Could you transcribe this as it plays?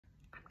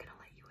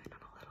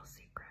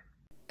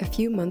A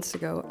few months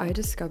ago, I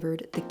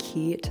discovered the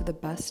key to the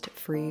best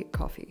free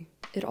coffee.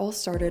 It all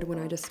started when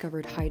I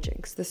discovered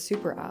Hijinks, the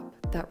super app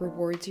that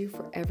rewards you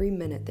for every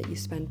minute that you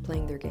spend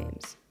playing their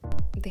games.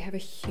 They have a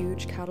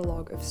huge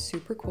catalog of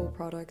super cool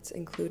products,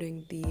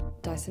 including the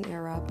Dyson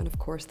Airwrap and of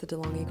course the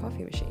DeLonghi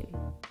coffee machine.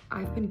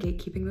 I've been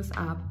gatekeeping this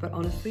app, but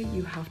honestly,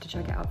 you have to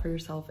check it out for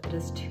yourself. It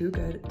is too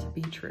good to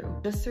be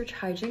true. Just search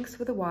Hijinks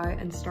with a Y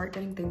and start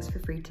getting things for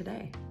free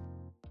today.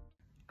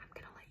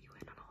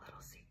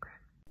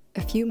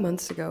 A few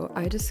months ago,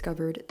 I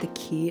discovered the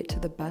key to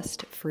the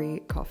best free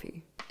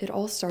coffee. It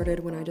all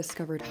started when I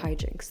discovered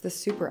Hijinks, the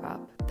super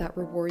app that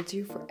rewards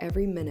you for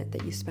every minute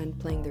that you spend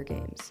playing their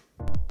games.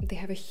 They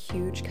have a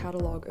huge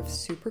catalog of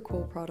super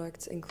cool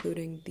products,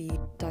 including the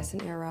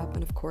Dyson Airwrap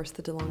and of course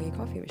the DeLonghi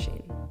coffee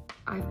machine.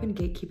 I've been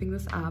gatekeeping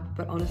this app,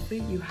 but honestly,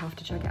 you have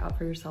to check it out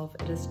for yourself.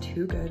 It is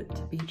too good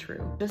to be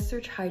true. Just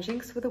search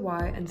Hijinks with a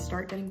Y and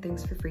start getting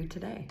things for free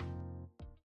today.